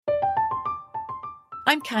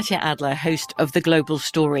I'm Katya Adler, host of The Global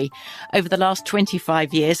Story. Over the last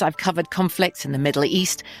 25 years, I've covered conflicts in the Middle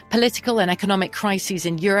East, political and economic crises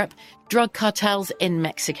in Europe, drug cartels in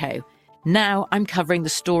Mexico. Now I'm covering the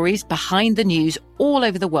stories behind the news all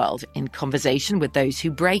over the world in conversation with those who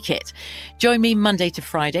break it. Join me Monday to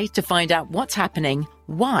Friday to find out what's happening,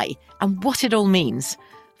 why, and what it all means.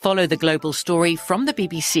 Follow The Global Story from the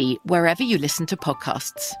BBC wherever you listen to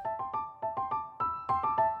podcasts.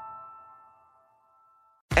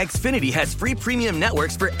 Xfinity has free premium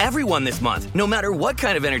networks for everyone this month, no matter what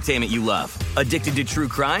kind of entertainment you love. Addicted to true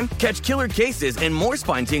crime? Catch killer cases and more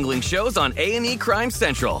spine-tingling shows on A&E Crime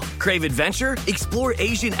Central. Crave adventure? Explore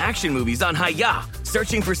Asian action movies on Hi-YAH.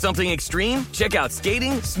 Searching for something extreme? Check out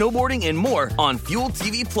skating, snowboarding, and more on Fuel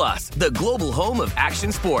TV Plus, the global home of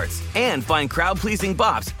action sports. And find crowd-pleasing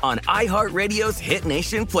bops on iHeartRadio's Hit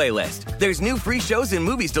Nation playlist. There's new free shows and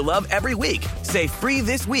movies to love every week. Say free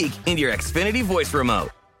this week in your Xfinity voice remote.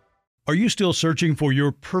 Are you still searching for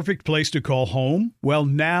your perfect place to call home? Well,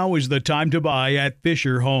 now is the time to buy at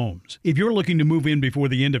Fisher Homes. If you're looking to move in before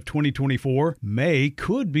the end of 2024, May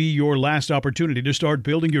could be your last opportunity to start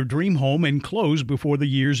building your dream home and close before the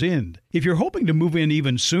year's end. If you're hoping to move in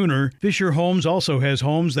even sooner, Fisher Homes also has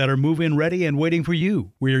homes that are move-in ready and waiting for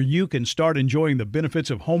you, where you can start enjoying the benefits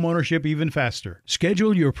of homeownership even faster.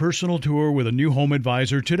 Schedule your personal tour with a new home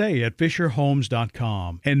advisor today at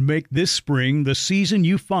FisherHomes.com and make this spring the season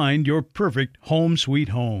you find your perfect home sweet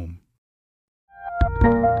home.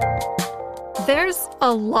 There's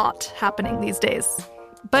a lot happening these days,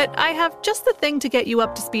 but I have just the thing to get you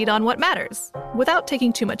up to speed on what matters without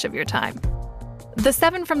taking too much of your time. The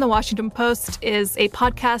 7 from the Washington Post is a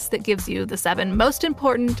podcast that gives you the 7 most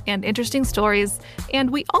important and interesting stories, and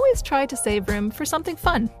we always try to save room for something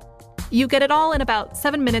fun. You get it all in about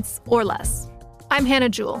 7 minutes or less. I'm Hannah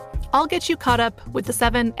Jewell. I'll get you caught up with the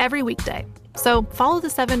 7 every weekday. So follow the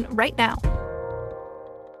 7 right now.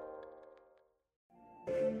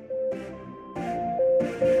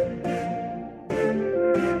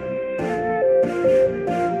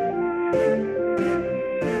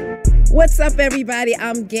 What's up, everybody?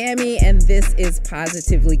 I'm Gammy, and this is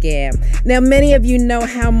Positively Gam. Now, many of you know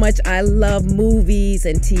how much I love movies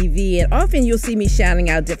and TV, and often you'll see me shouting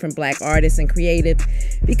out different Black artists and creative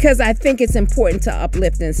because I think it's important to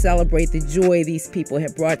uplift and celebrate the joy these people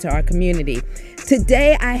have brought to our community.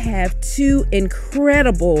 Today, I have 2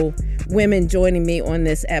 incredible women joining me on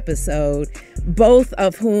this episode, both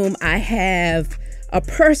of whom I have a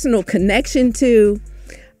personal connection to.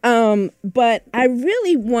 But what I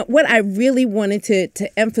really wanted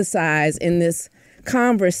to emphasize in this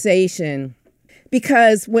conversation,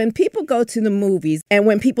 because when people go to the movies and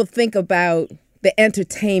when people think about the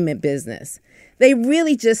entertainment business, they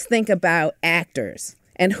really just think about actors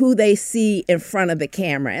and who they see in front of the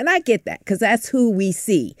camera. And I get that because that's who we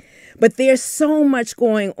see. But there's so much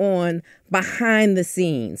going on behind the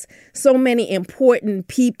scenes, so many important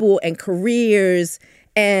people and careers.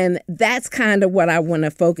 And that's kind of what I want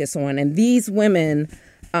to focus on. And these women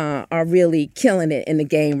are really killing it in the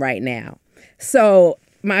game right now. So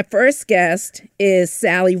my first guest is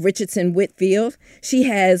Salli Richardson Whitfield. She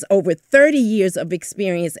has over 30 years of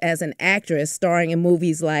experience as an actress, starring in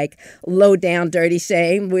movies like Low Down Dirty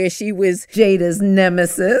Shame, where she was Jada's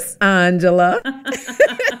nemesis, Angela.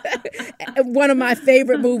 One of my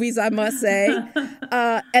favorite movies, I must say.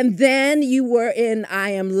 And then you were in I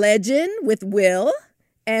Am Legend with Will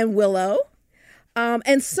and Willow.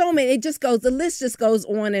 And so many, the list just goes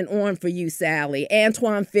on and on for you, Salli.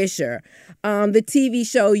 Antwone Fisher, the TV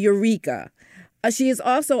show Eureka. She is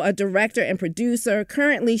also a director and producer.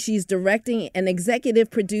 Currently, she's directing and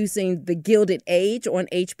executive producing The Gilded Age on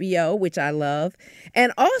HBO, which I love.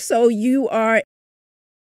 And also, you are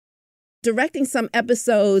directing some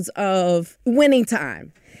episodes of Winning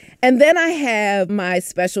Time. And then I have my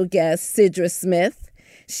special guest, Sidra Smith.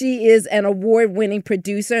 She is an award-winning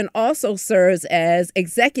producer and also serves as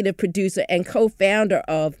executive producer and co-founder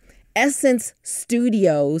of Essence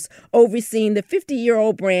Studios, overseeing the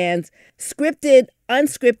 50-year-old brand's scripted,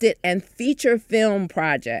 unscripted, and feature film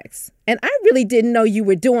projects. And I really didn't know you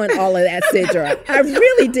were doing all of that, Sidra. I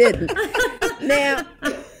really didn't. Now,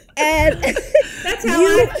 and that's how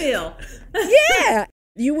I feel. Yeah.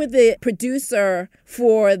 You were the producer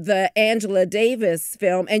for the Angela Davis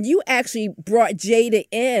film, and you actually brought Jada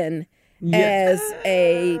in as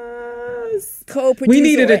a co-producer, we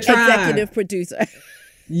needed a executive producer.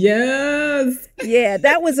 Yes. Yeah,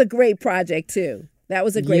 that was a great project, too. That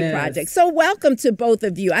was a great project. So welcome to both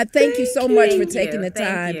of you. I thank you so much for taking the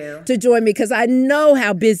time to join me, because I know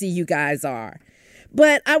how busy you guys are.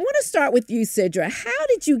 But I want to start with you, Sidra. How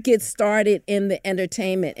did you get started in the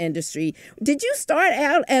entertainment industry? Did you start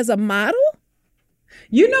out as a model?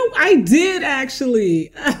 You know, I did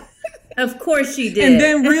actually. Of course she did. And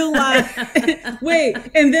then realized,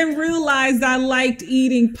 and then realized I liked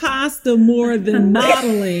eating pasta more than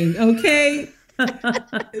modeling, okay?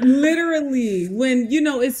 Literally, when, you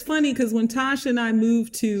know, it's funny because when Tasha and I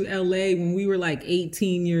moved to LA when we were like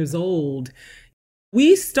 18 years old,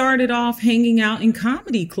 we started off hanging out in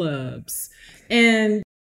comedy clubs. And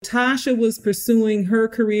Tasha was pursuing her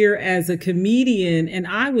career as a comedian, and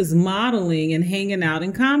I was modeling and hanging out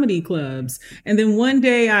in comedy clubs. And then one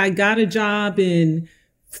day I got a job in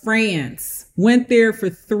France, went there for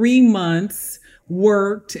 3 months,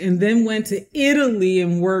 worked, and then went to Italy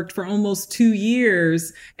and worked for almost 2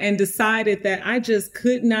 years, and decided that I just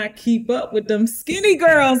could not keep up with them skinny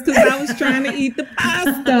girls because I was trying to eat the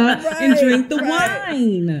pasta and drink the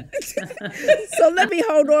wine. So let me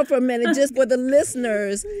hold on for a minute just for the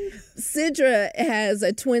listeners. Sidra has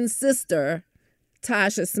a twin sister,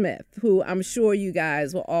 Tasha Smith, who I'm sure you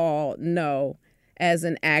guys will all know as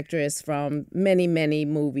an actress from many, many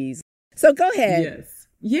movies. So go ahead. Yes.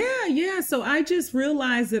 Yeah. So I just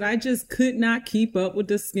realized that I just could not keep up with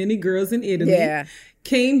the skinny girls in Italy. Yeah.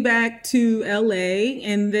 Came back to LA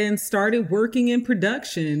and then started working in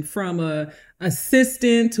production, from a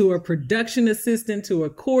assistant to a production assistant to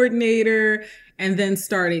a coordinator, and then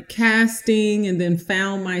started casting, and then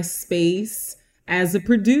found my space as a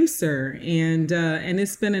producer. And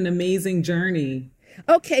it's been an amazing journey.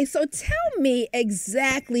 Okay, so tell me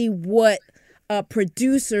exactly what a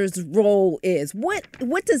producer's role is. What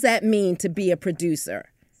does that mean to be a producer?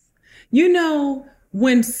 You know,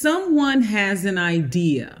 when someone has an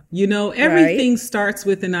idea, you know, everything starts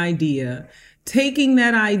with an idea. Taking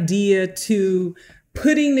that idea to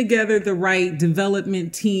putting together the right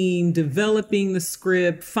development team, developing the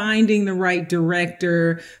script, finding the right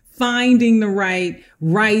director, finding the right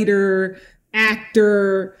writer,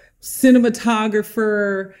 actor,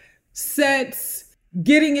 cinematographer, sets,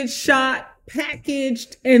 getting it shot,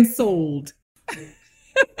 packaged, and sold.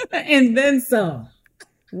 And then some.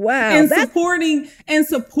 Wow. And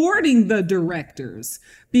supporting the directors,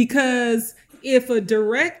 because if a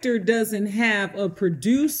director doesn't have a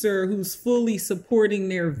producer who's fully supporting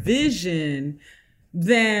their vision,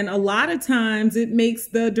 then a lot of times it makes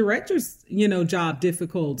the director's, you know, job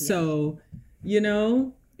difficult. Yeah. So, you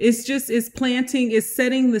know, it's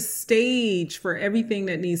setting the stage for everything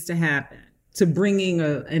that needs to happen to bringing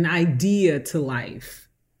an idea to life.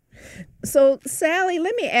 So, Sally,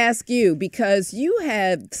 let me ask you, because you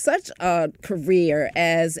had such a career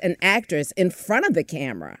as an actress in front of the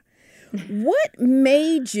camera. What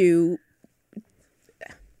made you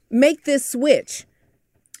make this switch?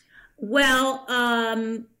 Well,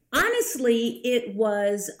 honestly,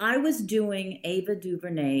 I was doing Ava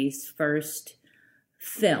DuVernay's first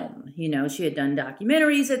film. You know, she had done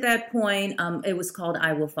documentaries at that point. It was called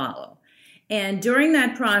I Will Follow. And during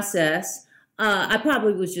that process, I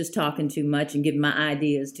probably was just talking too much and giving my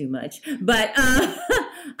ideas too much. But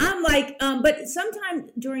I'm like, but sometime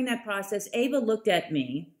during that process, Ava looked at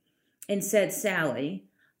me and said, Sally,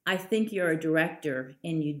 I think you're a director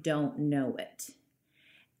and you don't know it.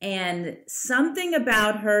 And something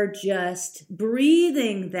about her just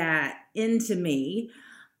breathing that into me,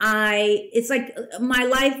 it's like my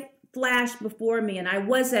life flashed before me, and I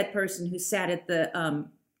was that person who sat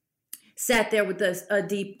there with a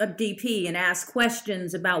DP and asked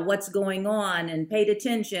questions about what's going on and paid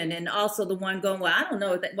attention, and also the one going, well, I don't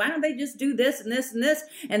know, why don't they just do this and this and this,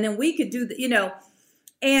 and then we could do the, you know.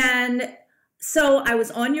 And so I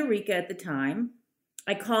was on Eureka at the time.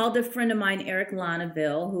 I called a friend of mine, Eric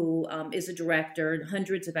Lonneville, who is a director,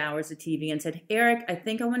 hundreds of hours of TV, and said, Eric, I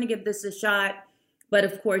think I want to give this a shot. But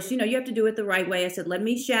of course, you know, you have to do it the right way. I said, let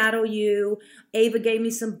me shadow you. Ava gave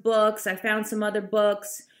me some books. I found some other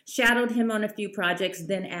books, shadowed him on a few projects,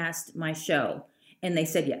 then asked my show. And they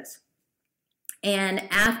said yes. And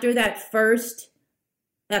after that first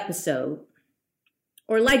episode,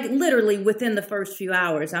 or like literally within the first few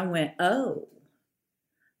hours, I went, oh,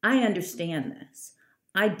 I understand this.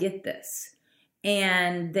 I get this.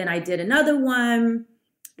 And then I did another one.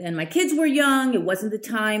 Then my kids were young. It wasn't the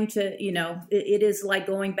time to, you know, it is like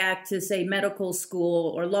going back to, say, medical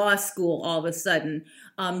school or law school all of a sudden.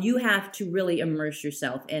 You have to really immerse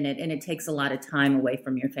yourself in it, and it takes a lot of time away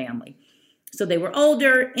from your family. So they were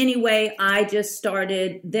older. Anyway, I just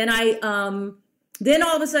started. Then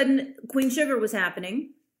all of a sudden, Queen Sugar was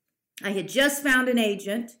happening. I had just found an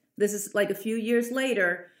agent. This is like a few years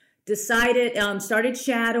later. Started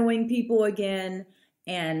shadowing people again.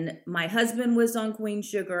 And my husband was on Queen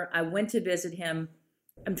Sugar. I went to visit him.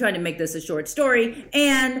 I'm trying to make this a short story,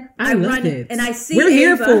 and I love run it. and I see we're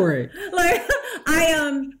here Ava, for it. Like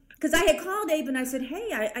because I had called Ava and I said,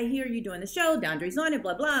 hey, I hear you doing the show. Dondre's on it,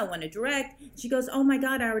 blah, blah. I want to direct. She goes, oh, my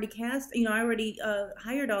God, I already cast. I already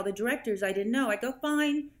hired all the directors. I didn't know. I go,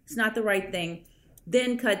 fine. It's not the right thing.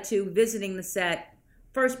 Then cut to visiting the set.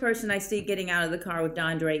 First person I see getting out of the car with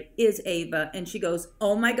Dondre is Ava. And she goes,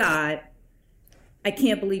 oh, my God, I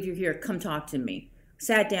can't believe you're here. Come talk to me.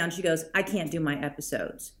 Sat down. She goes, I can't do my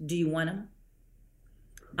episodes. Do you want them?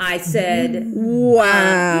 I said,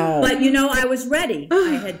 wow. But, I was ready.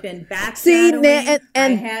 I had been backshadowing. I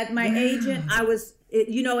had my agent. I was,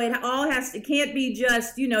 it all it can't be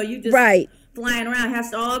just, you just flying around. It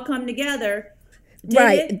has to all come together.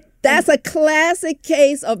 That's a classic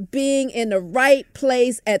case of being in the right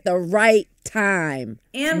place at the right time.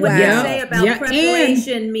 And what they say about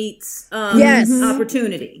preparation meets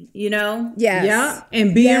opportunity, Yes. Yeah.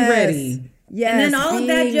 And being ready. Yes. And then all of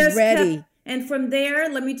that just ready. kept. And from there,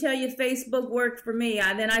 let me tell you, Facebook worked for me.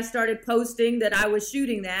 Then I started posting that I was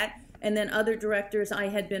shooting that. And then other directors I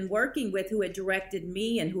had been working with who had directed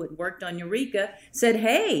me and who had worked on Eureka said,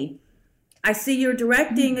 hey, I see you're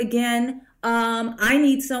directing again. I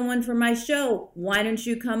need someone for my show. Why don't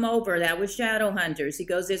you come over? That was Shadowhunters. He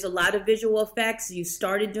goes, there's a lot of visual effects. You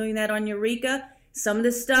started doing that on Eureka. Some of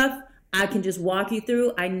the stuff I can just walk you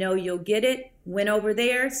through. I know you'll get it. Went over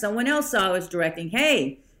there. Someone else saw I was directing.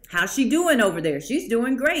 Hey, how's she doing over there? She's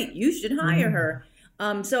doing great. You should hire her.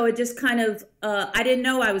 So it just kind of, I didn't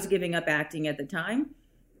know I was giving up acting at the time.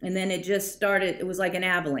 And then it just started, it was like an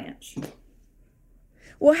avalanche.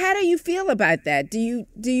 Well, how do you feel about that? Do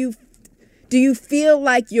you feel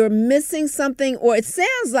like you're missing something, or it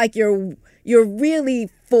sounds like you're really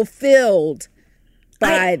fulfilled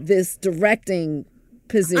by this directing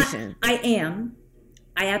position? I am.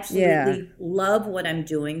 I absolutely love what I'm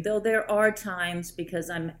doing, though there are times, because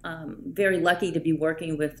I'm very lucky to be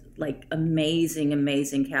working with like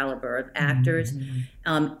amazing caliber of actors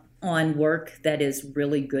on work that is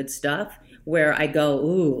really good stuff, where I go,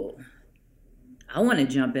 ooh, I want to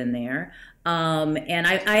jump in there. And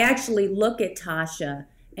I actually look at Tasha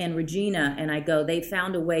and Regina and I go, they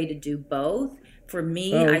found a way to do both. For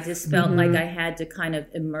me, I just felt like I had to kind of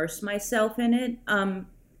immerse myself in it.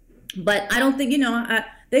 But I don't think,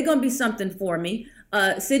 they're going to be something for me.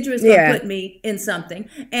 Sidra's going to put me in something.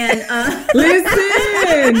 And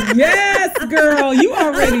listen, yes, girl, you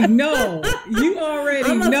already know. You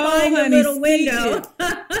already know, find honey. A little window.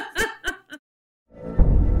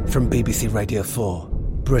 From BBC Radio 4,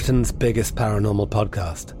 Britain's biggest paranormal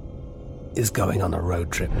podcast is going on a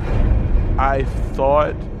road trip. I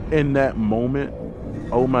thought in that moment,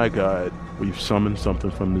 oh my God, we've summoned something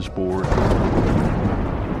from this board.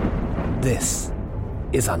 This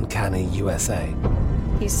is Uncanny USA.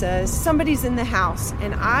 He says, somebody's in the house,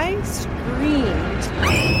 and I screamed.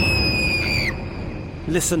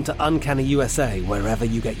 Listen to Uncanny USA wherever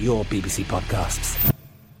you get your BBC podcasts,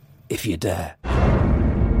 if you dare.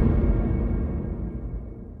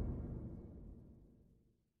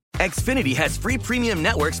 Xfinity has free premium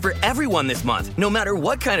networks for everyone this month, no matter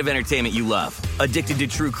what kind of entertainment you love. Addicted to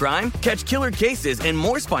true crime? Catch killer cases and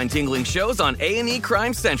more spine-tingling shows on A&E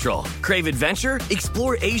Crime Central. Crave adventure?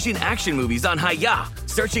 Explore Asian action movies on Hi-YAH.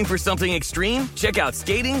 Searching for something extreme? Check out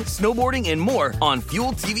skating, snowboarding, and more on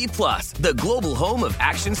Fuel TV Plus, the global home of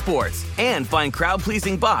action sports. And find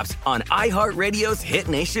crowd-pleasing bops on iHeartRadio's Hit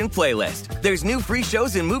Nation playlist. There's new free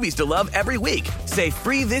shows and movies to love every week. Say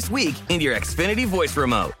free this week in your Xfinity voice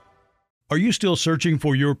remote. Are you still searching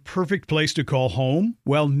for your perfect place to call home?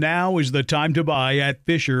 Well, now is the time to buy at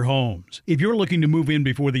Fisher Homes. If you're looking to move in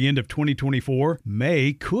before the end of 2024,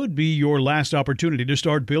 May could be your last opportunity to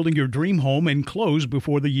start building your dream home and close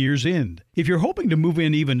before the year's end. If you're hoping to move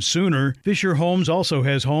in even sooner, Fisher Homes also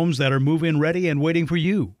has homes that are move-in ready and waiting for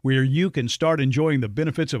you, where you can start enjoying the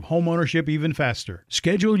benefits of homeownership even faster.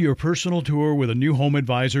 Schedule your personal tour with a new home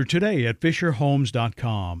advisor today at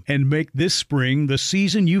FisherHomes.com and make this spring the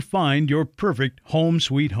season you find your perfect home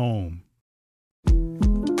sweet home.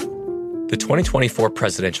 The 2024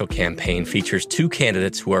 presidential campaign features two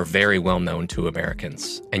candidates who are very well known to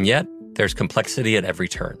Americans. And yet, there's complexity at every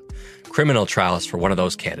turn. Criminal trials for one of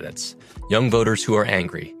those candidates. Young voters who are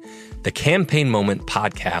angry. The Campaign Moment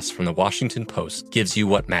podcast from the Washington Post gives you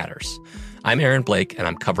what matters. I'm Aaron Blake, and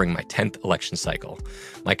I'm covering my 10th election cycle.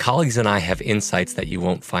 My colleagues and I have insights that you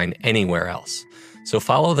won't find anywhere else. So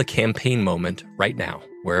follow The Campaign Moment right now,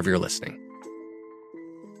 wherever you're listening.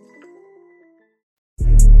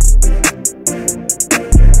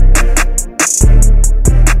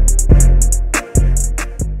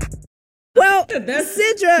 Well,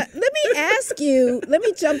 Sidra, let me let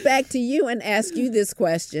me jump back to you and ask you this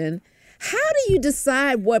question. How do you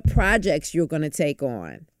decide what projects you're going to take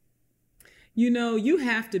on? You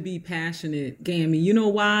have to be passionate, Gammy. You know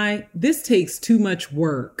why? This takes too much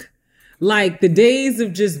work. Like the days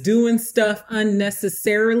of just doing stuff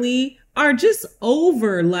unnecessarily are just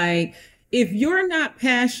over. Like if you're not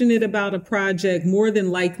passionate about a project, more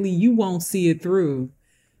than likely you won't see it through.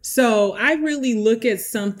 So I really look at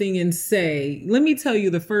something and say, let me tell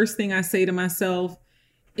you, the first thing I say to myself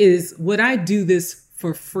is, would I do this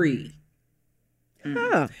for free?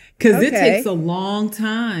 Because it takes a long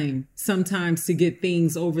time sometimes to get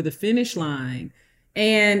things over the finish line.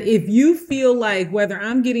 And if you feel like whether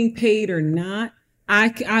I'm getting paid or not,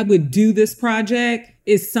 I would do this project,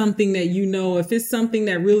 is something that, if it's something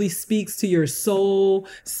that really speaks to your soul,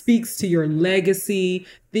 speaks to your legacy,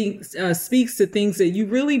 speaks to things that you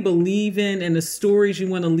really believe in and the stories you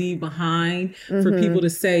want to leave behind for people to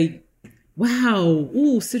say, wow,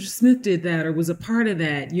 Sidra Smith did that or was a part of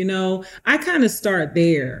that. I kind of start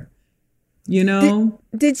there.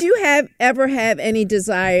 Did you ever have any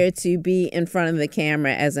desire to be in front of the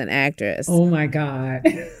camera as an actress? Oh my God.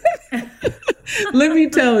 Let me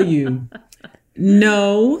tell you.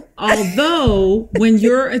 No, although when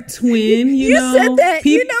you're a twin, you said that.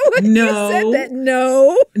 You said that.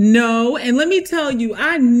 No. And let me tell you,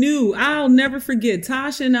 I'll never forget.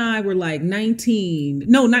 Tasha and I were like 19.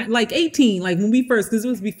 No, not like 18. Like when we first, because it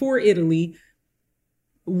was before Italy.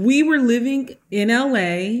 We were living in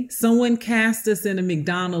LA. Someone cast us in a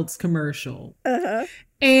McDonald's commercial.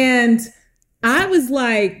 And I was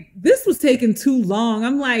like, this was taking too long.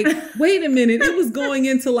 I'm like, wait a minute. It was going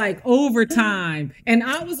into like overtime. And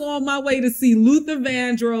I was on my way to see Luther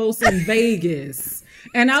Vandross in Vegas.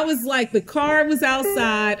 And I was like, the car was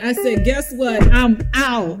outside. I said, guess what? I'm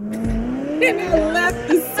out. And I left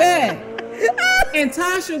the set. And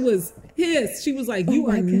Tasha was pissed. She was like, you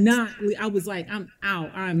are not. I was like, I'm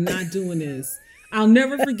out. I'm not doing this. I'll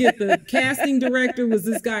never forget the casting director was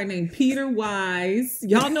this guy named Peter Wise.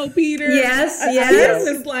 Y'all know Peter? Yes. Peter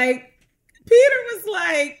was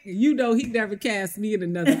like, he'd never cast me in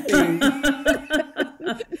another thing.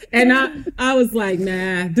 And I was like,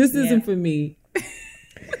 nah, this isn't for me.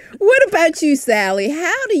 What about you, Sally?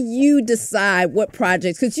 How do you decide what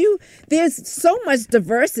projects? Because there's so much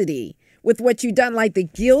diversity with what you've done, like the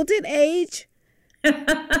Gilded Age.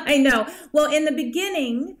 I know. Well, in the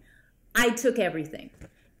beginning, I took everything.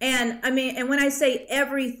 And when I say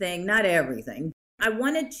everything, not everything, I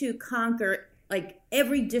wanted to conquer like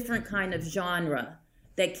every different kind of genre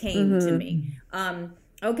that came to me.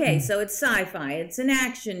 So it's sci-fi, it's an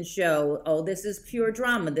action show. Oh, this is pure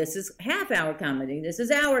drama. This is half-hour comedy. This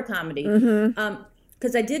is hour comedy.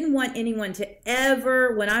 Because I didn't want anyone to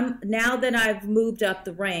ever, now that I've moved up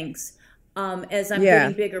the ranks, as I'm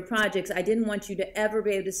getting bigger projects, I didn't want you to ever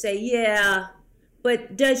be able to say, yeah,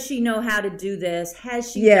 but does she know how to do this?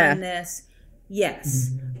 Has she done this?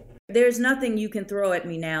 Yes. There's nothing you can throw at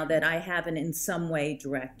me now that I haven't in some way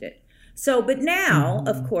directed. So, but now,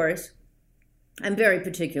 of course, I'm very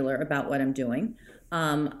particular about what I'm doing.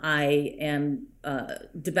 I am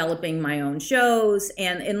developing my own shows,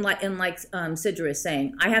 and like Sidra is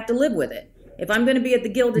saying, I have to live with it. If I'm going to be at the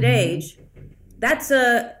Gilded Age, that's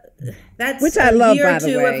which I love, by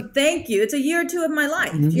the way. Thank you. It's a year or two of my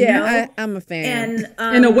life. I'm a fan.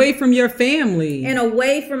 And away from your family. And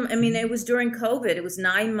away from, it was during COVID. It was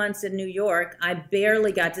 9 months in New York. I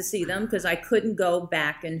barely got to see them because I couldn't go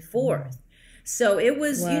back and forth. So it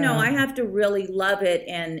was, I have to really love it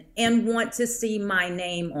and want to see my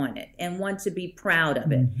name on it and want to be proud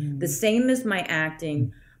of it. The same as my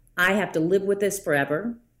acting. I have to live with this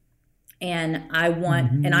forever. And I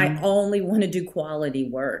want, and I only want to do quality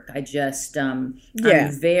work. I just, I'm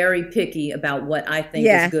very picky about what I think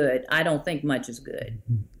is good. I don't think much is good.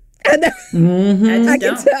 I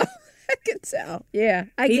can tell. I can tell. Yeah,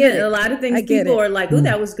 I get it. A lot of things people are like, "Oh,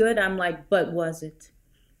 that was good." I'm like, "But was it?"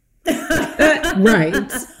 Right.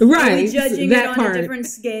 Are we judging that it on a different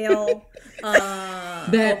scale?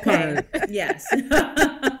 That part. Yes.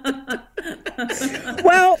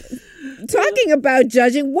 Well, talking about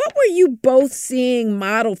judging, what were you both seeing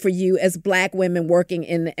model for you as Black women working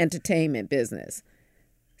in the entertainment business?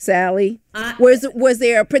 Sally, was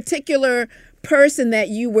there a particular person that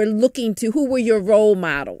you were looking to? Who were your role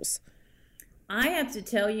models? I have to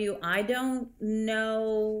tell you, I don't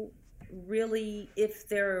know really if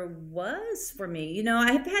there was for me.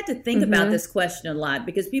 I've had to think about this question a lot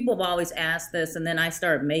because people have always asked this, and then I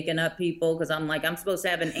start making up people because I'm like, I'm supposed to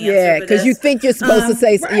have an answer for this. Yeah, because you think you're supposed to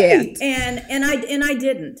say right. And I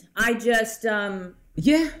didn't. I just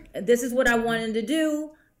this is what I wanted to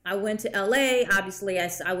do. I went to LA. Obviously,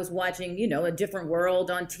 I was watching, A Different World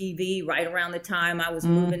on TV right around the time I was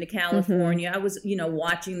moving to California. I was,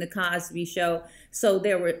 watching The Cosby Show. So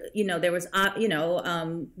there was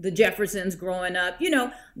the Jeffersons growing up.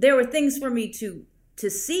 There were things for me to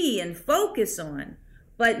see and focus on,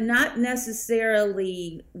 but not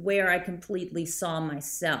necessarily where I completely saw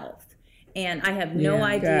myself. And I have no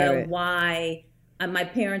idea why. My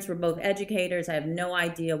parents were both educators. I have no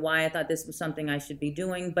idea why I thought this was something I should be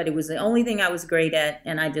doing, but it was the only thing I was great at,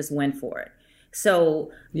 and I just went for it.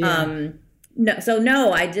 So, I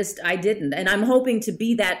didn't. And I'm hoping to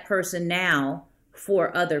be that person now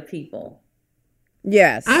for other people.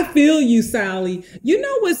 Yes. I feel you, Sally. You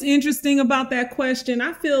know what's interesting about that question?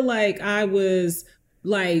 I feel like my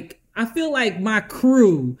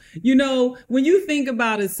crew, when you think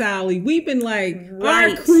about it, Sally, we've been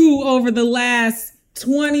our crew over the last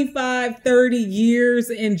 25, 30 years,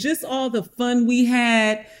 and just all the fun we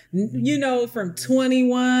had, from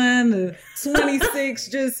 21 to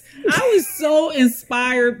 26, I was so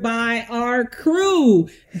inspired by our crew.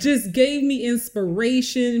 Just gave me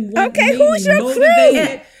inspiration. Okay, who's your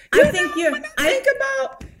motivated. crew?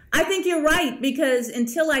 I think you're right, because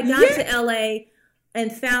until I got to LA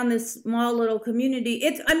and found this small little community,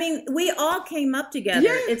 we all came up together.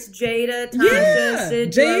 Yeah. It's Jada, Tasha,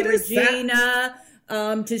 Sidra, Regina,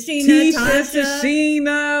 Tashina, Tasha.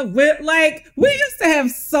 Tashina. We used to have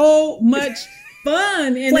so much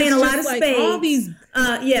fun. And playing a lot of spades. All these,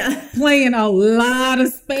 playing a lot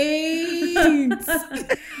of spades.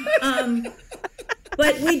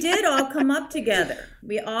 But we did all come up together.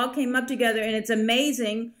 We all came up together, and it's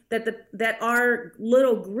amazing that our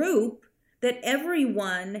little group, that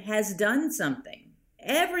everyone has done something.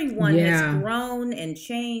 Everyone has grown and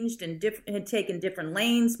changed and had taken different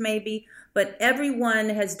lanes maybe, but everyone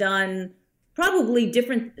has done probably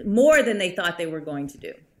more than they thought they were going to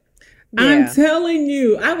do. Yeah. I'm telling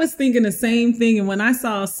you, I was thinking the same thing. And when I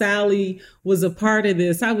saw Sally was a part of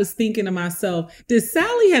this, I was thinking to myself, did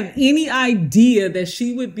Sally have any idea that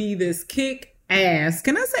she would be this kick-ass,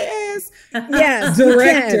 can I say ass? Yes,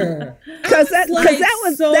 director? Because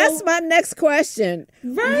that's my next question.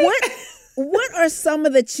 Right? What are some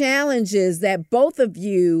of the challenges that both of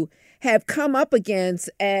you have come up against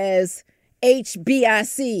as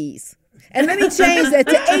HBICs? And let me change that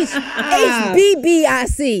to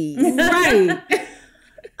HBBICs. Right.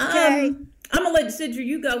 Okay. I'm gonna let Sidra,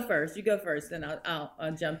 you go first. Then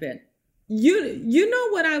I'll jump in. You know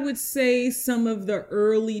what I would say some of the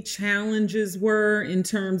early challenges were in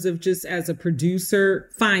terms of just as a producer?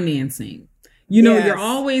 Financing. You're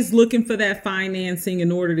always looking for that financing in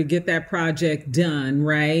order to get that project done,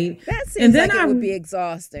 right? That seems like it would be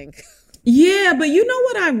exhausting. Yeah, but you know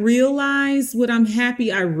what I realized? What I'm happy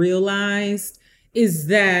I realized is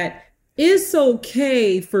that it's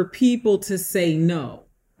okay for people to say no,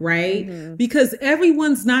 right? Mm-hmm. Because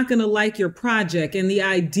everyone's not going to like your project. And the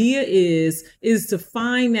idea is to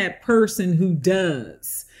find that person who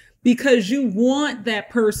does. Because you want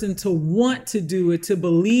that person to want to do it, to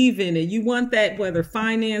believe in it. You want that, whether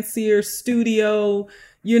financier, studio,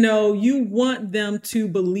 you want them to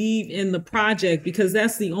believe in the project, because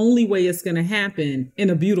that's the only way it's going to happen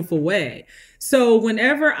in a beautiful way. So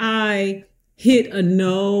whenever I hit a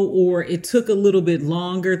no, or it took a little bit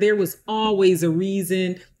longer, there was always a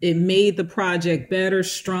reason. It made the project better,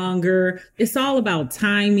 stronger. It's all about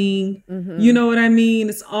timing. Mm-hmm. You know what I mean?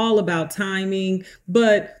 It's all about timing.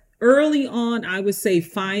 But early on, I would say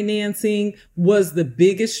financing was the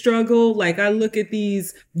biggest struggle. Like, I look at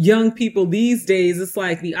these young people these days, it's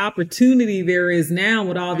like the opportunity there is now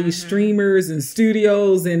with all these streamers and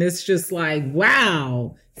studios. And it's just like,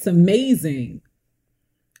 wow, it's amazing.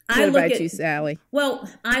 What about you, Sally? Well,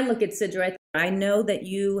 I look at Sidra. I know that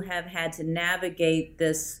you have had to navigate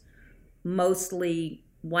this mostly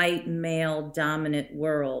white male dominant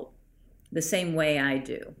world the same way I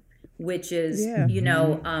do. Which is, you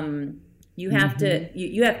have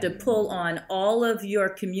to pull on all of your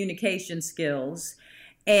communication skills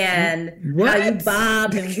and how you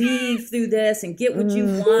bob and weave through this and get what you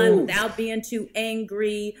want without being too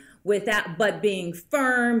angry, but being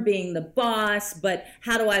firm, being the boss. But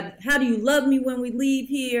how do you love me when we leave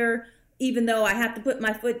here, even though I have to put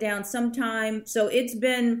my foot down sometime? So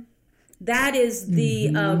that is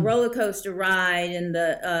the roller coaster ride, and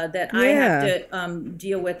that I have to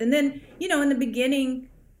deal with. And then, in the beginning,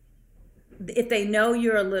 if they know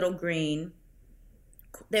you're a little green,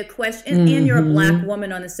 their question, and you're a black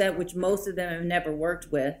woman on the set, which most of them have never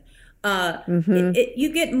worked with,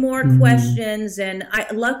 you get more questions. And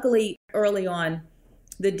luckily, early on,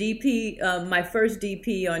 the DP, my first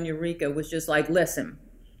DP on Eureka was just like, listen,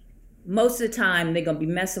 most of the time they're going to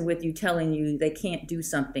be messing with you, telling you they can't do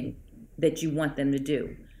something that you want them to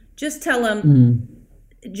do. Just tell them,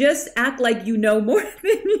 just act like you know more than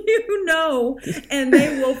you know, and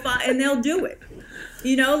they will and they'll do it.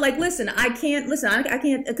 You know, like, I can't,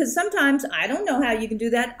 because sometimes I don't know how you can do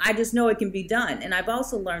that. I just know it can be done. And I've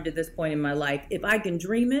also learned at this point in my life, if I can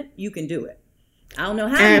dream it, you can do it. I don't know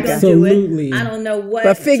how you're going to do it. I don't know what.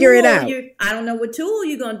 But figure it out. I don't know what tool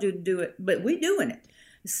you're going to do it, but we're doing it.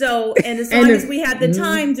 So, and as long as we have the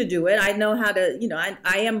time to do it, I know how to,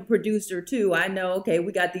 I am a producer too. I know, okay,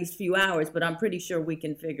 we got these few hours, but I'm pretty sure we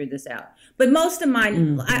can figure this out. But most of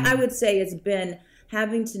mine, I would say it's been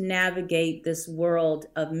having to navigate this world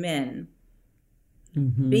of men,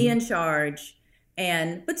 be in charge,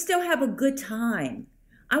 but still have a good time.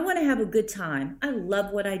 I want to have a good time. I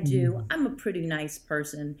love what I do. I'm a pretty nice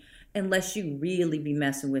person, unless you really be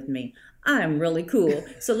messing with me. I'm really cool.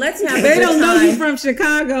 So let's have a good time. They don't know you from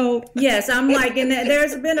Chicago. Yes, I'm like, and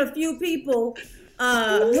there's been a few people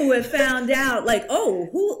who have found out, like, oh,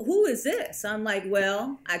 who is this? I'm like,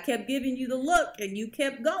 well, I kept giving you the look and you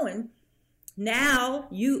kept going. Now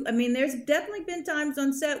there's definitely been times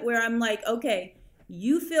on set where I'm like, okay,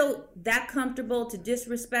 you feel that comfortable to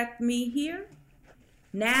disrespect me here?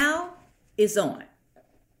 Now it's on.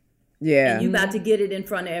 Yeah. And you about to get it in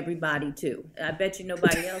front of everybody too. I bet you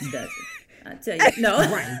nobody else does it. I tell you, no.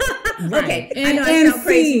 Right. Okay. I know I sound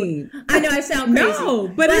crazy. I know I sound crazy. No,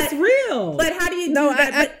 but it's real. But how do you do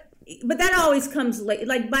that? But that always comes late.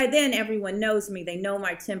 Like, by then, everyone knows me. They know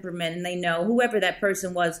my temperament, and they know whoever that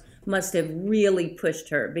person was must have really pushed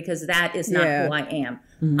her, because that is not who I am.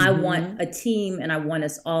 I want a team, and I want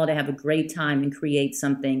us all to have a great time and create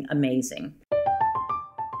something amazing.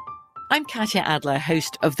 I'm Katya Adler,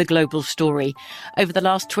 host of The Global Story. Over the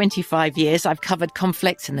last 25 years, I've covered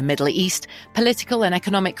conflicts in the Middle East, political and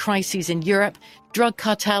economic crises in Europe, drug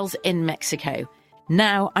cartels in Mexico.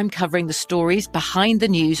 Now I'm covering the stories behind the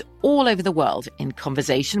news all over the world in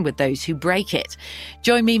conversation with those who break it.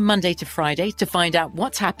 Join me Monday to Friday to find out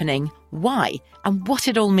what's happening, why, and what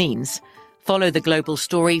it all means. Follow The Global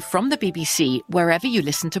Story from the BBC wherever you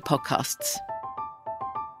listen to podcasts.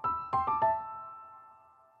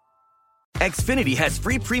 Xfinity has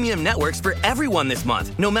free premium networks for everyone this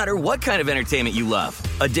month, no matter what kind of entertainment you love.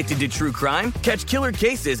 Addicted to true crime? Catch killer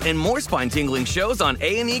cases and more spine-tingling shows on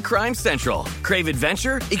A&E Crime Central. Crave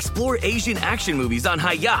adventure? Explore Asian action movies on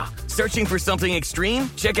Hi-YAH. Searching for something extreme?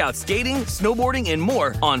 Check out skating, snowboarding, and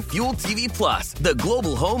more on Fuel TV Plus, the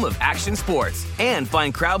global home of action sports. And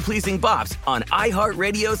find crowd-pleasing bops on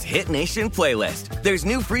iHeartRadio's Hit Nation playlist. There's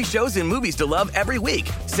new free shows and movies to love every week.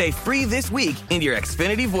 Say free this week in your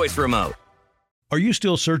Xfinity voice remote. Are you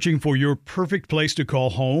still searching for your perfect place to call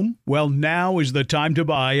home? Well, now is the time to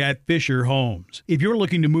buy at Fisher Homes. If you're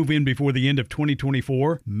looking to move in before the end of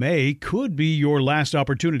 2024, May could be your last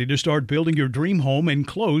opportunity to start building your dream home and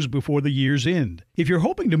close before the year's end. If you're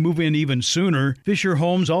hoping to move in even sooner, Fisher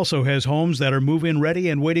Homes also has homes that are move-in ready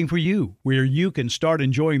and waiting for you, where you can start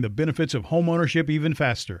enjoying the benefits of homeownership even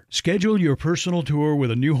faster. Schedule your personal tour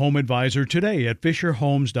with a new home advisor today at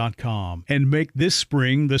FisherHomes.com and make this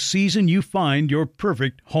spring the season you find your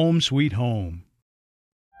perfect home sweet home.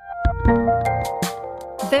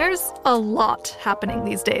 There's a lot happening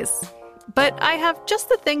these days, but I have just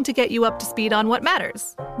the thing to get you up to speed on what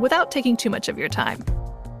matters without taking too much of your time.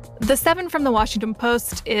 The 7 from the Washington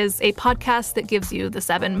Post is a podcast that gives you the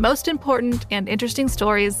 7 most important and interesting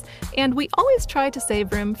stories, and we always try to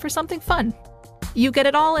save room for something fun. You get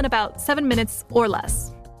it all in about 7 minutes or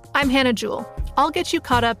less. I'm Hannah Jewell. I'll get you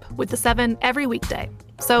caught up with the 7 every weekday.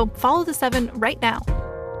 So follow the 7 right now.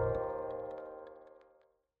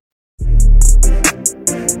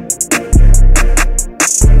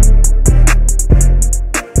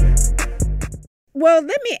 Well,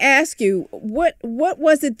 let me ask you, what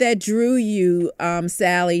was it that drew you,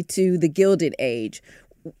 Sally, to the Gilded Age?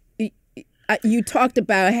 You talked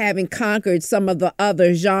about having conquered some of the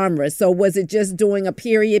other genres. So was it just doing a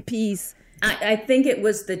period piece? I think it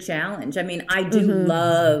was the challenge. I mean, I do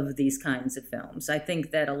love these kinds of films. I think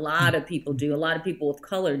that a lot of people do. A lot of people of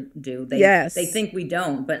color do. They think we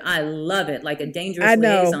don't, but I love it. Like A Dangerous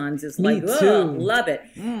Liaisons is like, oh, love it.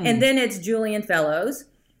 And then it's Julian Fellows.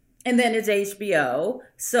 And then it's HBO.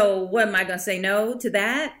 So what am I going to say no to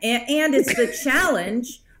that? And it's the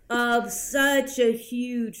challenge of such a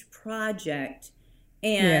huge project.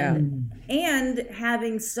 And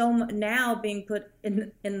having now being put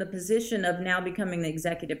in the position of now becoming the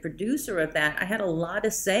executive producer of that, I had a lot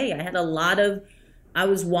to say. I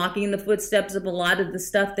was walking in the footsteps of a lot of the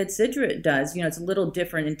stuff that Sidra does. You know, it's a little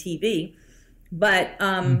different in TV, but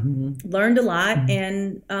learned a lot.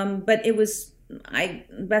 And but it was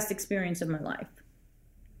best experience of my life.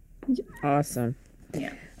 Awesome.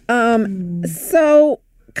 Yeah. So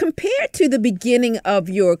compared to the beginning of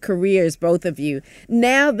your careers, both of you,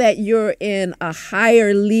 now that you're in a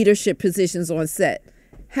higher leadership positions on set,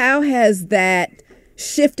 how has that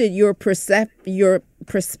shifted your perspective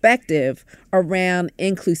around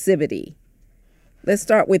inclusivity? Let's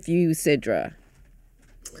start with you, Sidra.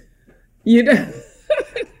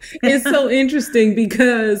 It's so interesting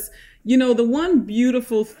because, the one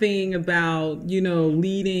beautiful thing about,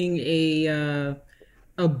 leading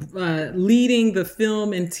leading the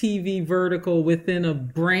film and TV vertical within a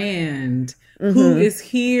brand who is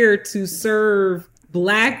here to serve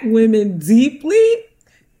Black women deeply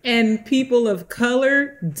and people of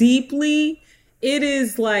color deeply, it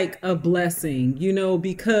is like a blessing,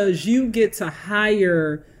 because you get to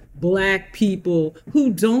hire Black people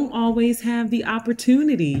who don't always have the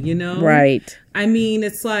opportunity, Right. I mean,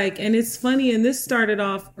 it's like, and it's funny, and this started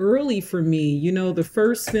off early for me. The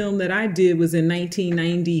first film that I did was in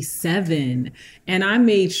 1997, and I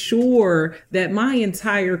made sure that my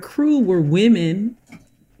entire crew were women.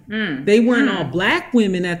 They weren't all Black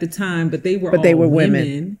women at the time, but they were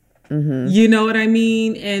women. You know what I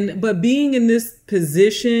mean? But being in this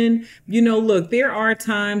position, look, there are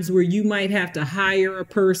times where you might have to hire a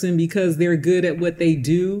person because they're good at what they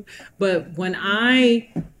do. But when I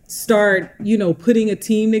start, putting a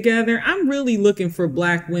team together, I'm really looking for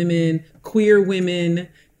Black women, queer women,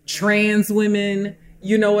 trans women,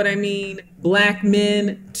 you know what I mean? Black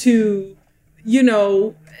men to,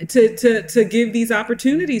 to give these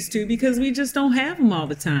opportunities to, because we just don't have them all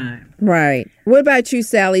the time. Right. What about you,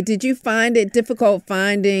 Sally? Did you find it difficult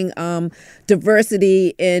finding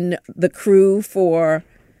diversity in the crew for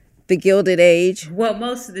The Gilded Age? Well,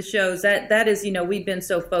 most of the shows that is, we've been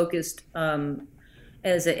so focused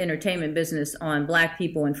as an entertainment business on Black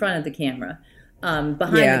people in front of the camera.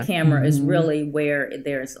 Behind the camera is really where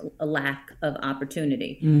there's a lack of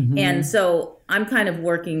opportunity. And so I'm kind of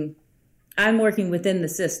working within the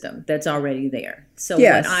system that's already there. So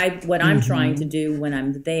what I'm trying to do when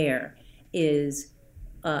I'm there is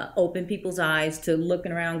open people's eyes to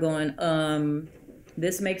looking around going,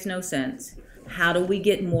 this makes no sense. How do we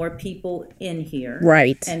get more people in here?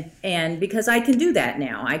 Right. And because I can do that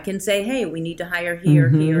now. I can say, hey, we need to hire here,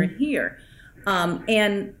 here, and here.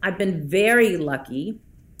 And I've been very lucky,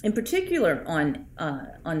 in particular on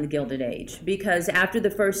The Gilded Age, because after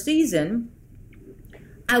the first season,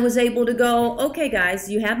 I was able to go, okay, guys,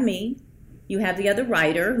 you have me. You have the other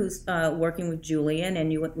writer who's working with Julian,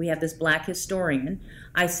 and we have this Black historian.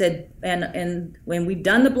 I said, and when we've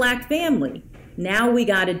done the Black family, now we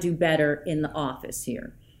got to do better in the office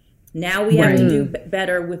here. Now we have to do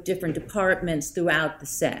better with different departments throughout the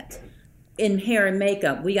set. In hair and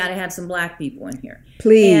makeup, we got to have some Black people in here.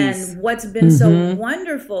 Please. And what's been so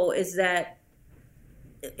wonderful is that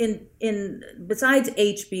in besides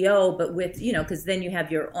HBO, but with, because then you have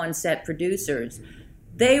your on-set producers,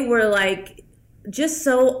 they were like just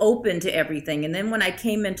so open to everything. And then when I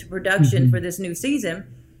came into production for this new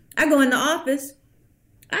season, I go in the office,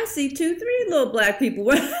 I see 2-3 little Black people,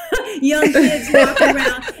 young kids walking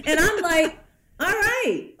around, and I'm like, all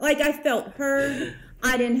right. Like, I felt heard.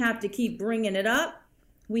 I didn't have to keep bringing it up.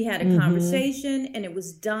 We had a conversation, and it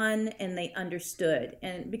was done, and they understood.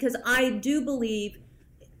 And because I do believe,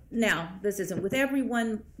 now, this isn't with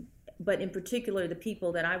everyone, but in particular, the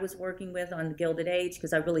people that I was working with on The Gilded Age,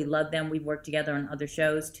 because I really love them. We've worked together on other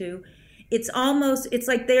shows, too. It's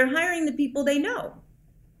like they're hiring the people they know.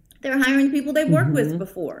 They're hiring the people they've worked with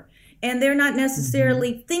before. And they're not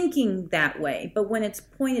necessarily thinking that way. But when it's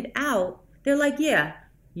pointed out, they're like, yeah,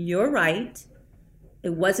 you're right.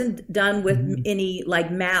 It wasn't done with any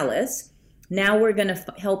malice. Now we're going to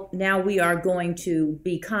help. Now we are going to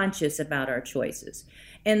be conscious about our choices.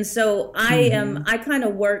 And so I'm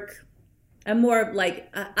more of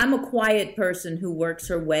I'm a quiet person who works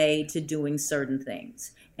her way to doing certain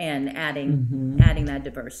things and adding that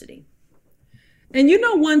diversity. And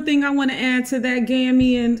one thing I want to add to that,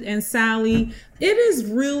 Gammy and Sally, it is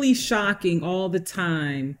really shocking all the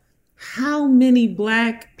time how many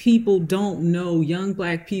Black people don't know, young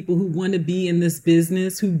Black people who want to be in this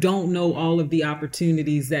business, who don't know all of the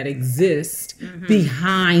opportunities that exist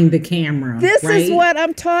behind the camera. This is what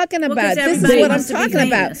I'm talking about. This is what I'm talking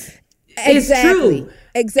about. Exactly. It's true.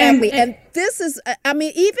 Exactly. And this is,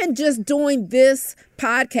 even just doing this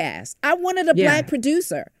podcast, I wanted a Black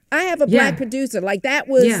producer. I have a Black producer. That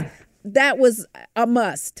was a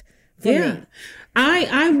must for me.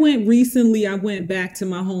 I went back to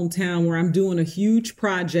my hometown where I'm doing a huge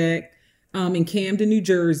project in Camden, New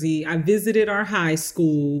Jersey. I visited our high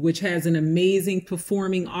school, which has an amazing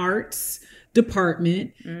performing arts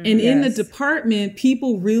department. And in the department,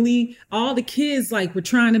 people really, all the kids like were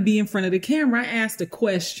trying to be in front of the camera. I asked a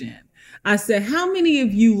question. I said, how many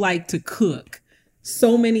of you like to cook?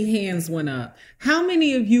 So many hands went up. How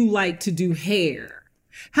many of you like to do hair?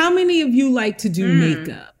 How many of you like to do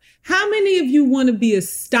makeup? How many of you want to be a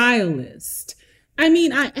stylist? I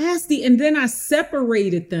mean, I asked and then I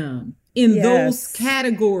separated them in those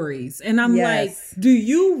categories. And I'm like, do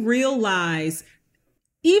you realize,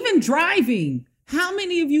 even driving, how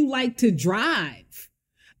many of you like to drive?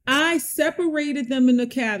 I separated them in the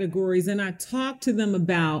categories and I talked to them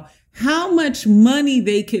about how much money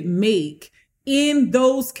they could make in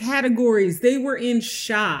those categories. They were in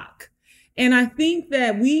shock. And I think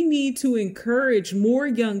that we need to encourage more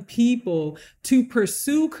young people to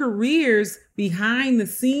pursue careers behind the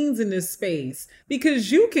scenes in this space, because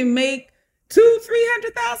you can make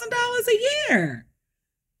 $200,000-$300,000 a year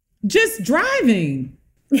just driving.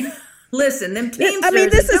 Listen, them teamsters. I mean,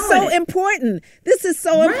 this is so important. This is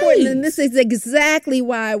so important. And this is exactly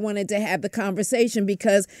why I wanted to have the conversation,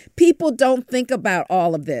 because people don't think about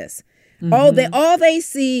all of this. All they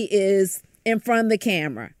see is in front of the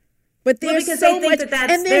camera. But there's because so they think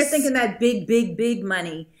much, they're thinking that big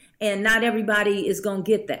money, and not everybody is going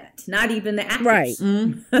to get that. Not even the actors.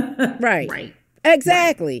 Right. Right.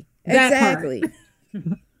 Exactly. Exactly.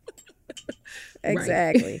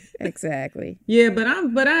 Exactly. Yeah, but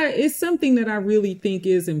it's something that I really think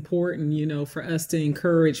is important, you know, for us to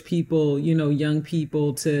encourage people, you know, young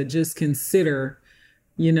people to just consider,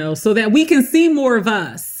 you know, so that we can see more of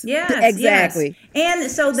us. Yes, exactly. Yes.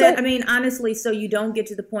 And so that, I mean, honestly, so you don't get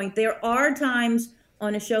to the point. There are times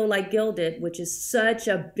on a show like Gilded, which is such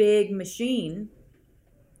a big machine,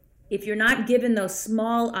 if you're not given those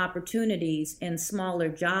small opportunities and smaller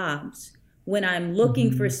jobs, when I'm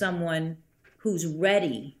looking for someone who's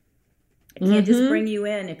ready, I can't just bring you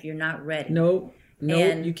in if you're not ready. Nope,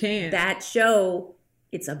 you can't. That show,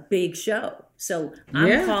 it's a big show. So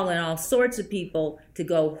I'm calling all sorts of people to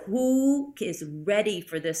go, who is ready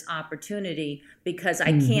for this opportunity? Because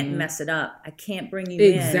I can't mess it up. I can't bring you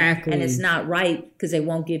in. And it's not right because they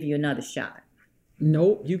won't give you another shot.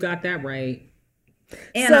 Nope, you got that right.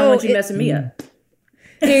 And I want you messing me up.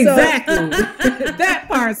 Exactly. That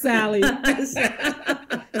part, Sally.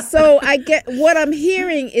 So I get what I'm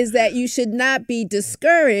hearing is that you should not be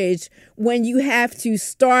discouraged when you have to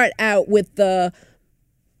start out with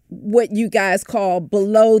what you guys call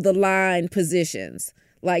below the line positions,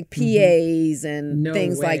 like PAs and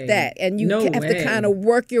things like that. And you have to kind of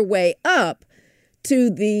work your way up to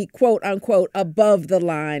the quote unquote above the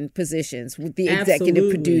line positions with the executive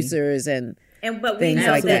producers but we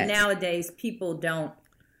know like that nowadays people don't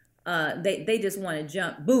they just want to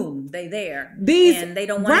jump, boom, they there. And they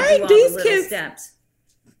don't want to do all the little steps.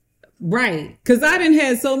 Right. Because I done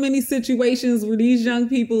had so many situations where these young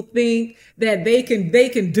people think that they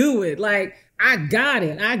can do it. Like, I got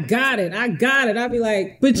it. I'd be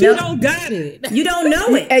like, but you don't got it. You don't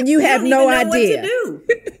know it. And you have no idea. What to do.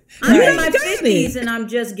 I'm in my 50s and I'm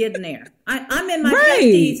just getting there. I'm in my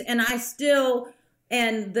 50s and I still,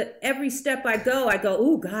 and every step I go,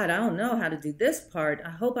 oh God, I don't know how to do this part.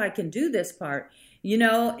 I hope I can do this part, you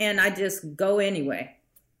know, and I just go anyway.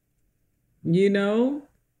 You know?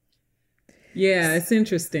 Yeah, it's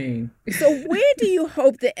interesting. So where do you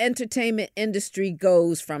hope the entertainment industry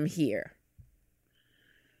goes from here?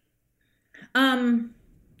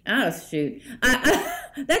 Oh shoot.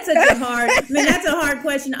 That's such a hard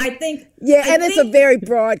question. I think it's a very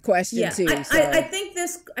broad question too. I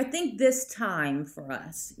think this time for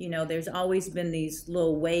us, you know, there's always been these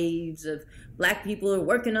little waves of Black people are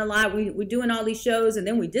working a lot. We're doing all these shows and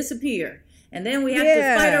then we disappear. And then we have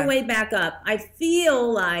to fight our way back up. I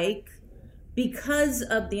feel like because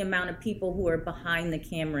of the amount of people who are behind the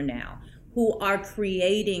camera now, who are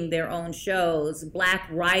creating their own shows, Black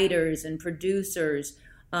writers and producers,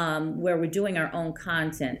 where we're doing our own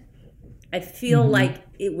content, I feel like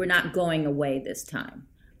we're not going away this time.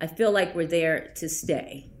 I feel like we're there to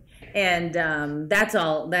stay. And that's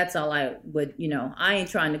all I would, you know, I ain't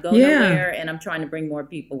trying to go nowhere, and I'm trying to bring more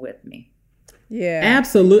people with me. Yeah.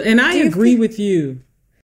 Absolutely. And I agree with you.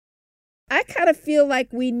 I kind of feel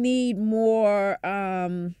like we need more,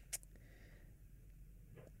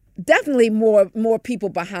 definitely more people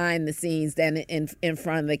behind the scenes than in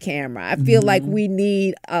front of the camera. I feel like we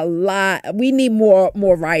need we need more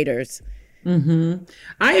writers. I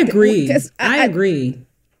agree. I agree.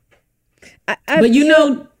 But you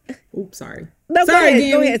know, oops, sorry. No, sorry,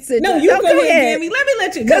 go ahead, Sid. No, you go ahead, Gammy. Let me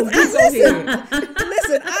let you go. Listen,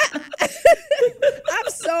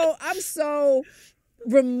 I'm so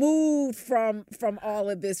removed from all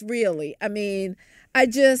of this, really. I mean, I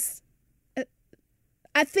just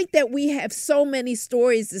I think that we have so many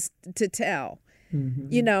stories to tell,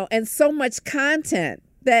 you know, and so much content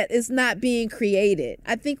that is not being created.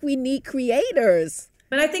 I think we need creators.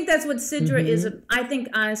 But I think that's what Sidra is. I think,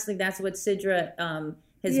 honestly, that's what Sidra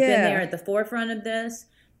has been there at the forefront of this.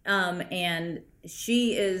 And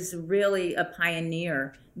she is really a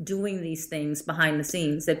pioneer doing these things behind the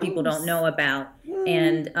scenes that people don't know about.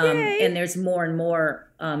 And there's more and more,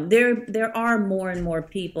 there are more and more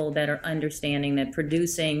people that are understanding that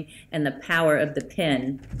producing and the power of the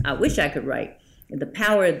pen. I wish I could write. The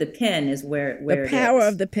power of the pen is where the power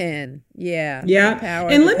of the pen. Yeah. Yeah.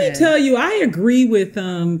 And let me tell you, I agree with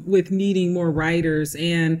needing more writers.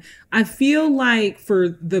 And I feel like for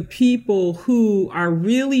the people who are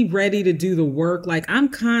really ready to do the work, like I'm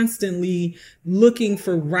constantly looking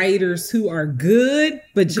for writers who are good,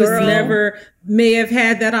 but just never may have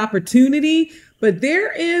had that opportunity. But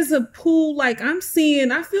there is a pool, like I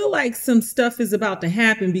feel like some stuff is about to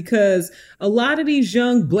happen because a lot of these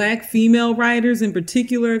young Black female writers in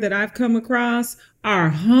particular that I've come across are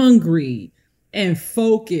hungry and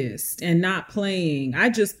focused and not playing. I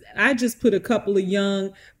just put a couple of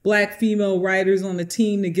young Black female writers on the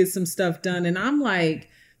team to get some stuff done. And I'm like,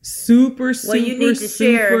 super.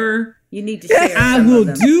 You need to share. I will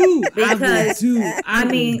do. Because I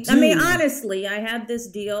mean, honestly, I had this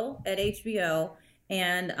deal at HBO,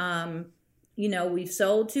 and you know, we've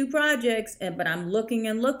sold 2 projects, but I'm looking,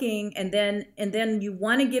 and then you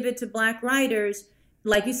want to give it to Black writers.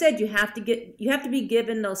 Like you said, you have to be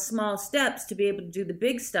given those small steps to be able to do the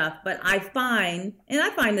big stuff. But I find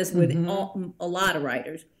this with a lot of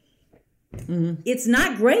writers, it's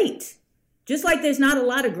not great. Just like there's not a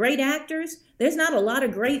lot of great actors, there's not a lot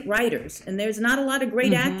of great writers. And there's not a lot of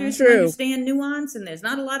great actors who understand nuance. And there's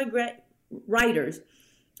not a lot of great writers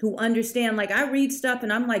who understand, like, I read stuff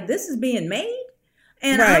and I'm like, this is being made?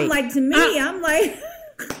 And I'm like, to me, I'm like...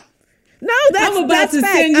 No, I'm about to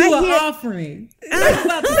send you an offering. I'm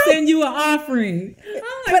about to send you an offering.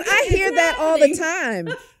 But I hear that all the time.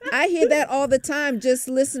 I hear that all the time just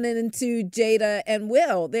listening to Jada and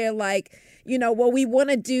Will. They're like... You know, well, we want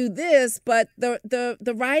to do this, but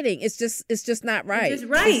the writing, it's just not right. It's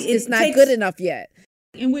just right. It's not good enough yet.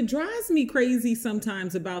 And what drives me crazy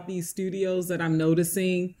sometimes about these studios that I'm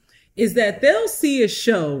noticing is that they'll see a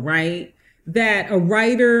show, right, that a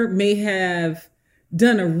writer may have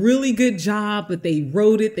done a really good job, but they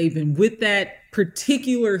wrote it. They've been with that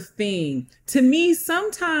particular thing. To me,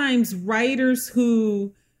 sometimes writers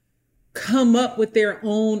who come up with their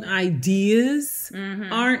own ideas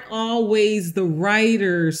aren't always the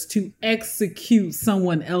writers to execute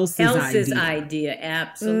someone else's idea.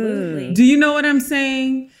 Absolutely. Do you know what I'm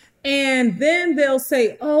saying? And then they'll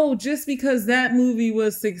say, oh, just because that movie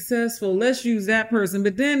was successful, let's use that person.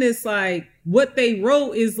 But then it's like what they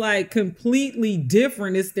wrote is like completely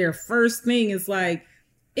different. It's their first thing. It's like,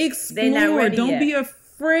 explore. Don't be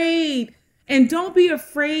afraid. And don't be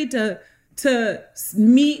afraid to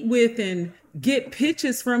meet with and get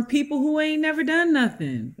pitches from people who ain't never done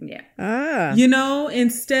nothing. Yeah. You know,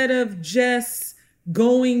 instead of just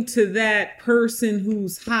going to that person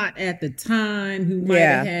who's hot at the time, who might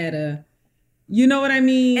have had you know what I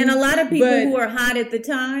mean? And a lot of people who are hot at the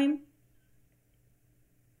time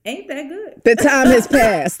ain't that good. The time has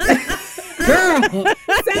passed. Girl,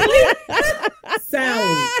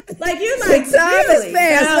 Sally. Like, you're like, the time has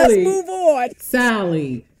passed. Sally. Let's move on.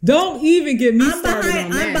 Sally, don't even get me started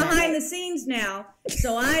on that. I'm behind the scenes now,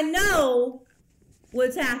 so I know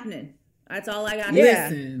what's happening. That's all I got to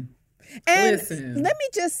Listen. And let me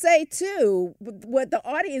just say, too, what the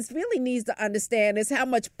audience really needs to understand is how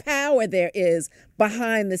much power there is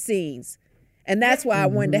behind the scenes. And that's why I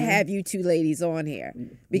wanted to have you 2 ladies on here,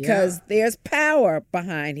 because there's power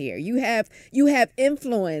behind here. You have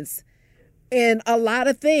influence in a lot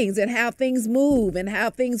of things, and how things move and how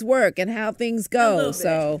things work and how things go.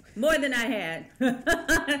 So more than I had.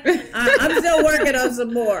 I'm still working on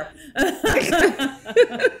some more.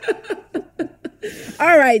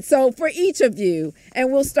 All right. So for each of you,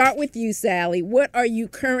 and we'll start with you, Sally, what are you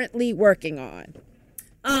currently working on?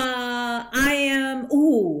 I'm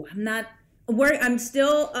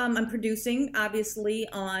still I'm producing, obviously,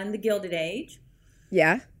 on The Gilded Age.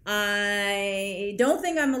 Yeah. I don't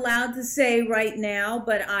think I'm allowed to say right now,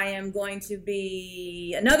 but I am going to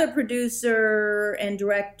be another producer and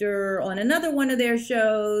director on another one of their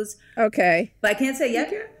shows. Okay. But I can't say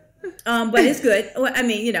yet. But it's good. I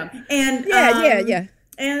mean, you know. And yeah.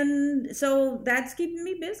 And so that's keeping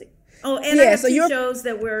me busy. Oh, and I have 2 shows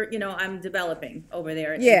that I'm developing over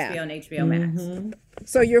there at HBO and HBO Max.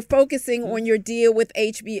 So you're focusing on your deal with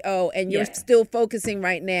HBO, and you're still focusing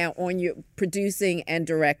right now on your producing and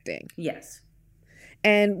directing. Yes.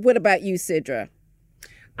 And what about you, Sidra?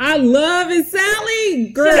 I love it, Sally.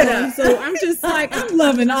 Girl, so I'm just like, I'm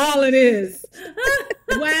loving all of this.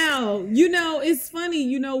 Wow. It's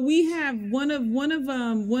funny. We have one of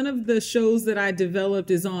the shows that I developed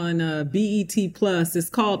is on BET Plus. It's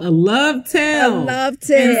called A Love Tale. A Love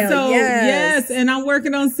Tale. And so, yes, and I'm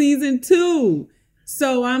working on season 2.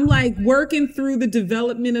 So I'm like working through the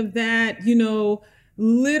development of that,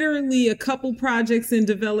 literally a couple projects in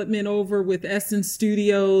development over with Essence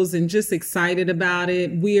Studios and just excited about it.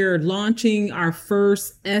 We're launching our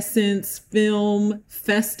first Essence Film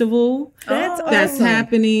Festival. That's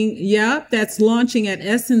happening. Yep. That's launching at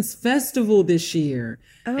Essence Festival this year.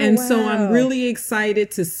 So I'm really excited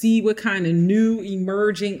to see what kind of new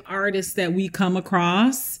emerging artists that we come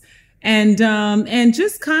across. And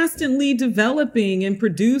just constantly developing and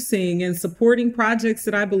producing and supporting projects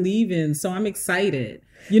that I believe in. So I'm excited,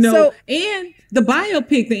 and the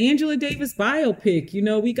biopic, the Angela Davis biopic,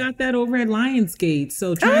 we got that over at Lionsgate.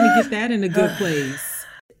 So trying to get that in a good place.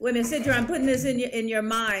 Wait a minute, Sidra, I'm putting this in your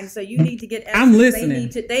mind. So you need to get Essence. I'm listening.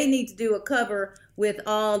 They need to do a cover with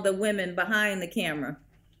all the women behind the camera.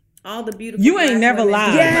 All the beautiful You ain't never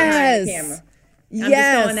lied. Behind the camera. I'm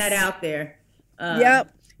just throwing that out there.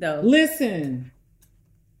 Yep. No. Listen,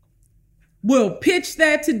 we'll pitch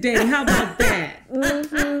that today. How about that?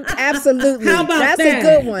 Absolutely. How about That's that? a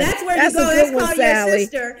good one. That's where you go. Let's call your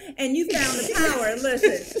sister, and you found the power.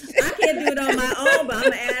 Listen, I can't do it on my own, but I'm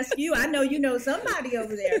gonna ask you. I know you know somebody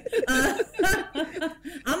over there.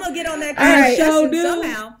 I'm gonna get on that show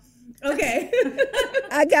somehow. Okay.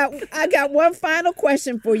 I got one final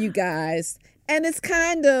question for you guys. And it's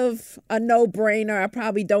kind of a no-brainer. I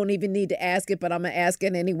probably don't even need to ask it, but I'm going to ask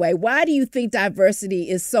it anyway. Why do you think diversity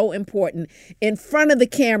is so important in front of the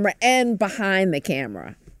camera and behind the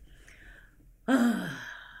camera?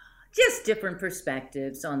 Just different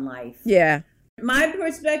perspectives on life. Yeah. My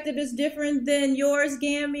perspective is different than yours,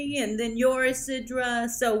 Gammy, and then yours, Sidra.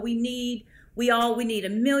 So we need a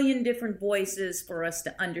million different voices for us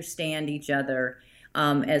to understand each other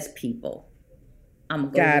as people. I'm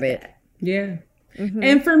going Got with it. that. Yeah. Mm-hmm.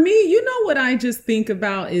 And for me, what I just think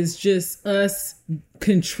about is just us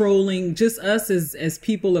controlling, just us as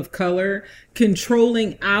people of color,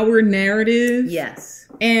 controlling our narrative. Yes.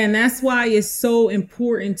 And that's why it's so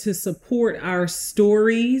important to support our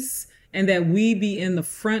stories and that we be in the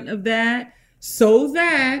front of that so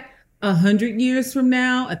that 100 years from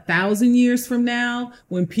now, 1,000 years from now,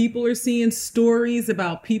 when people are seeing stories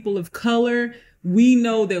about people of color, we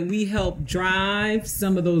know that we help drive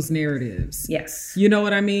some of those narratives. Yes. You know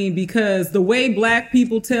what I mean? Because the way Black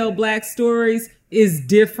people tell Black stories is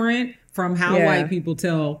different from how white people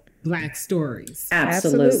tell Black stories.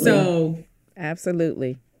 Absolutely. So,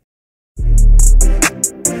 absolutely.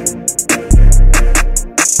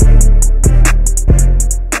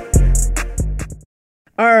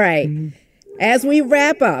 All right. Mm-hmm. As we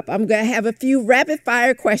wrap up, I'm going to have a few rapid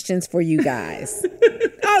fire questions for you guys.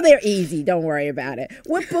 Oh, they're easy. Don't worry about it.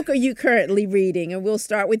 What book are you currently reading? And we'll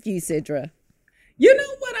start with you, Sidra. You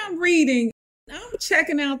know what I'm reading? I'm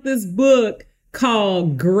checking out this book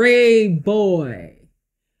called Gray Boy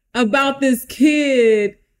about this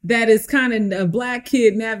kid that is kind of a Black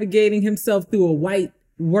kid navigating himself through a white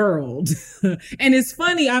world. And it's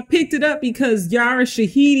funny, I picked it up because Yara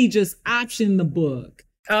Shahidi just optioned the book.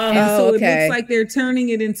 And so it looks like they're turning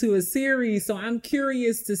it into a series. So I'm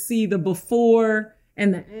curious to see the before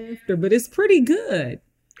and the after, but it's pretty good.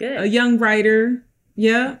 Good. A young writer.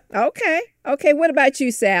 Yeah. Okay. What about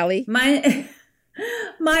you, Sally? Mine,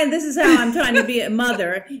 this is how I'm trying to be a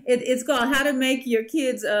mother. It's called How to Make Your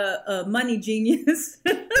Kids a Money Genius.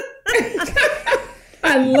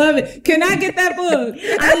 I love it. Can I get that book?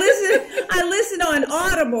 I listen on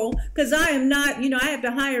Audible because I am not, I have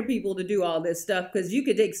to hire people to do all this stuff because you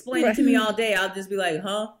could explain it to me all day. I'll just be like,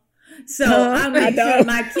 huh? So I'm making sure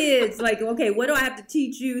my kids like, okay, what do I have to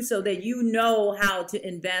teach you so that you know how to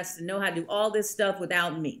invest and know how to do all this stuff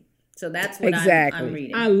without me? So that's what I'm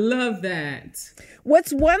reading. I love that.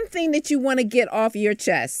 What's one thing that you want to get off your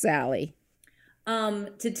chest, Sally?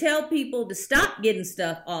 To tell people to stop getting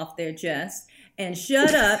stuff off their chest and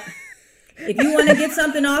shut up. If you want to get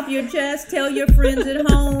something off your chest, tell your friends at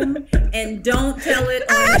home and don't tell it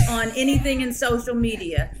on anything in social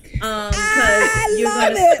media because you're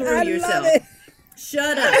going to screw yourself.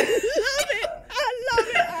 Shut up. I love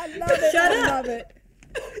it. Shut up. Love it.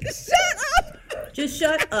 Shut up. Just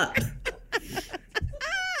shut up.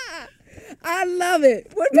 I love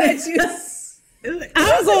it. What about you?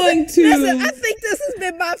 I'm going to. Listen, I think this has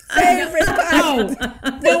been my favorite podcast.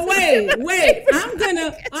 But wait. I'm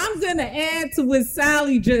gonna add to what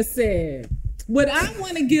Sally just said. What I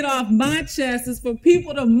want to get off my chest is for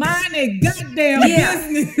people to mind their goddamn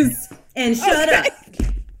business. And shut up.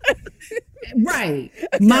 Right.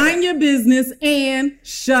 Okay. Mind your business and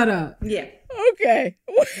shut up. Yeah. Okay.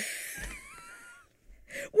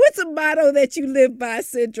 What's a motto that you live by,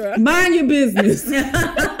 Sidra? Mind your business.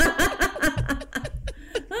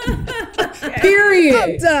 Period.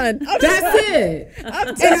 I'm done. That's it.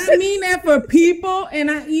 I'm done. And I mean that for people,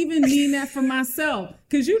 and I even mean that for myself.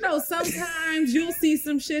 Because, sometimes you'll see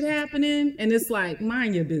some shit happening, and it's like,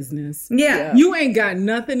 mind your business. Yeah. You ain't got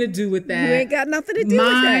nothing to do with that. You ain't got nothing to do with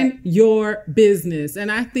that. Mind your business.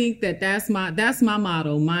 And I think that's my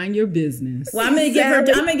motto, mind your business. Well, I'm gonna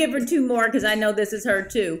give her two more because I know this is her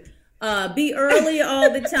too. Be early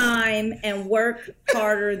all the time and work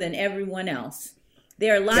harder than everyone else.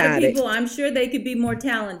 There are a lot of people, I'm sure they could be more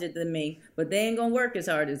talented than me, but they ain't gonna work as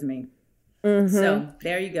hard as me. Mm-hmm. So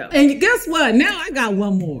there you go. And guess what? Now I got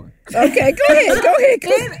one more. Okay, go ahead.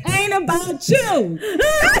 It ain't about you.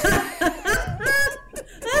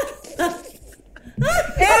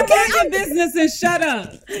 And mind your business and shut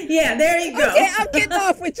up. Yeah, there you go. Okay, I'm getting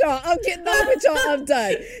off with y'all. I'm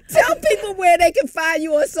done. Tell people where they can find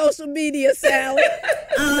you on social media, Sally.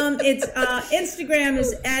 It's Instagram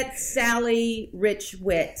is at Sally Rich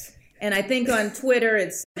Wit. And I think on Twitter,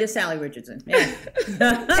 it's just Sally Richardson. Yeah.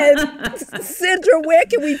 And Sidra, where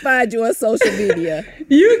can we find you on social media?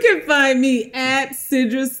 You can find me at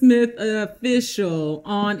Sidra Smith Official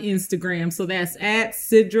on Instagram. So that's at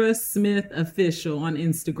Sidra Smith Official on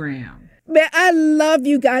Instagram. Man, I love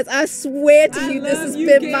you guys. I swear to you, this has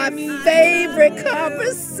been my favorite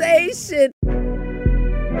conversation.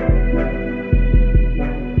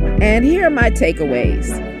 And here are my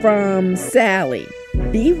takeaways from Sally.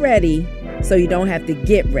 Be ready so you don't have to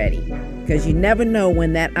get ready, because you never know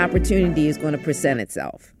when that opportunity is going to present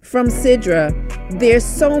itself. From Sidra, there's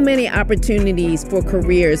so many opportunities for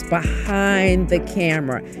careers behind the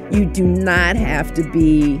camera. You do not have to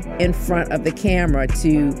be in front of the camera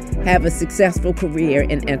to have a successful career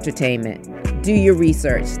in entertainment. Do your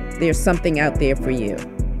research. There's something out there for you.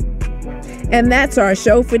 And that's our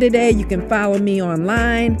show for today. You can follow me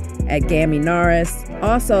online at Gammy Norris.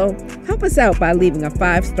 Also, help us out by leaving a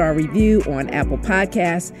 5-star review on Apple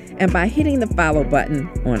Podcasts and by hitting the follow button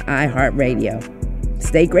on iHeartRadio.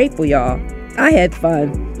 Stay grateful, y'all. I had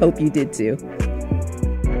fun. Hope you did too.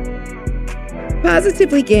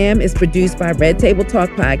 Positively Gam is produced by Red Table Talk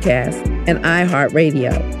Podcast and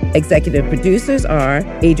iHeartRadio. Executive producers are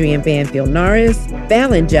Adrian Banfield Norris,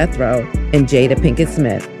 Fallon Jethro, and Jada Pinkett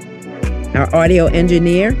Smith. Our audio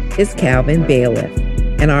engineer is Calvin Bailiff.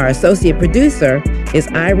 And our associate producer is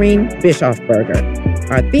Irene Bischofberger.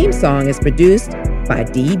 Our theme song is produced by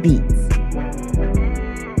D Beats.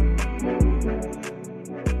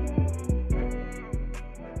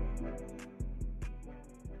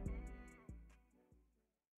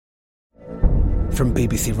 From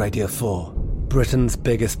BBC Radio 4, Britain's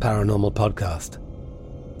biggest paranormal podcast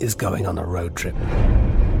is going on a road trip.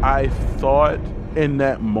 I thought in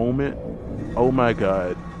that moment, oh my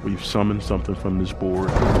God, we've summoned something from this board.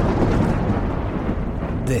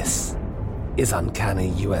 This is Uncanny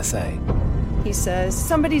USA. He says,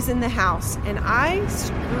 somebody's in the house, and I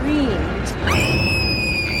screamed.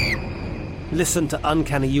 Listen to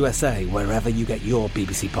Uncanny USA wherever you get your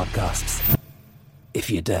BBC podcasts, if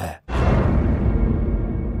you dare.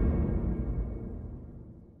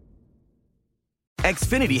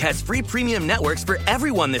 Xfinity has free premium networks for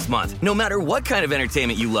everyone this month, no matter what kind of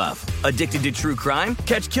entertainment you love. Addicted to true crime?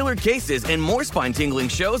 Catch killer cases and more spine-tingling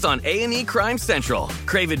shows on A&E Crime Central.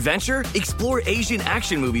 Crave adventure? Explore Asian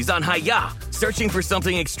action movies on Hi-YAH. Searching for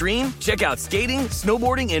something extreme? Check out skating,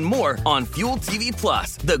 snowboarding, and more on Fuel TV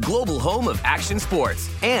Plus, the global home of action sports.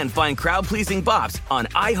 And find crowd-pleasing bops on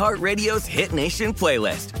iHeartRadio's Hit Nation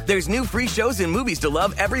playlist. There's new free shows and movies to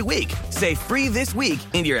love every week. Say free this week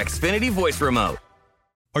in your Xfinity voice remote.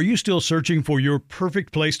 Are you still searching for your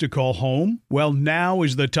perfect place to call home? Well, now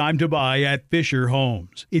is the time to buy at Fisher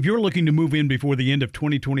Homes. If you're looking to move in before the end of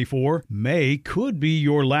 2024, May could be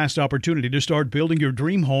your last opportunity to start building your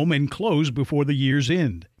dream home and close before the year's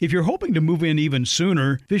end. If you're hoping to move in even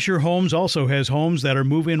sooner, Fisher Homes also has homes that are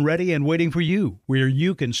move-in ready and waiting for you, where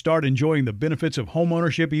you can start enjoying the benefits of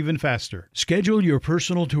homeownership even faster. Schedule your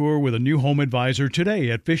personal tour with a new home advisor today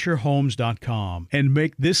at FisherHomes.com and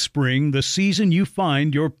make this spring the season you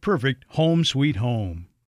find your perfect home sweet home.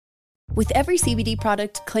 With every CBD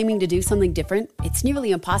product claiming to do something different, it's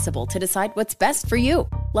nearly impossible to decide what's best for you.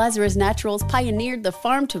 Lazarus Naturals pioneered the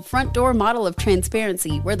farm-to-front-door model of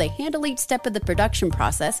transparency, where they handle each step of the production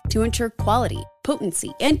process to ensure quality,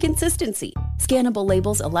 potency, and consistency. Scannable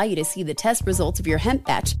labels allow you to see the test results of your hemp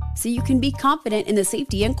batch, so you can be confident in the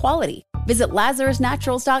safety and quality. Visit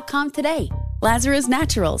LazarusNaturals.com today. Lazarus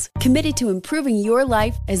Naturals, committed to improving your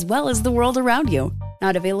life as well as the world around you.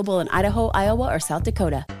 Not available in Idaho, Iowa, or South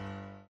Dakota.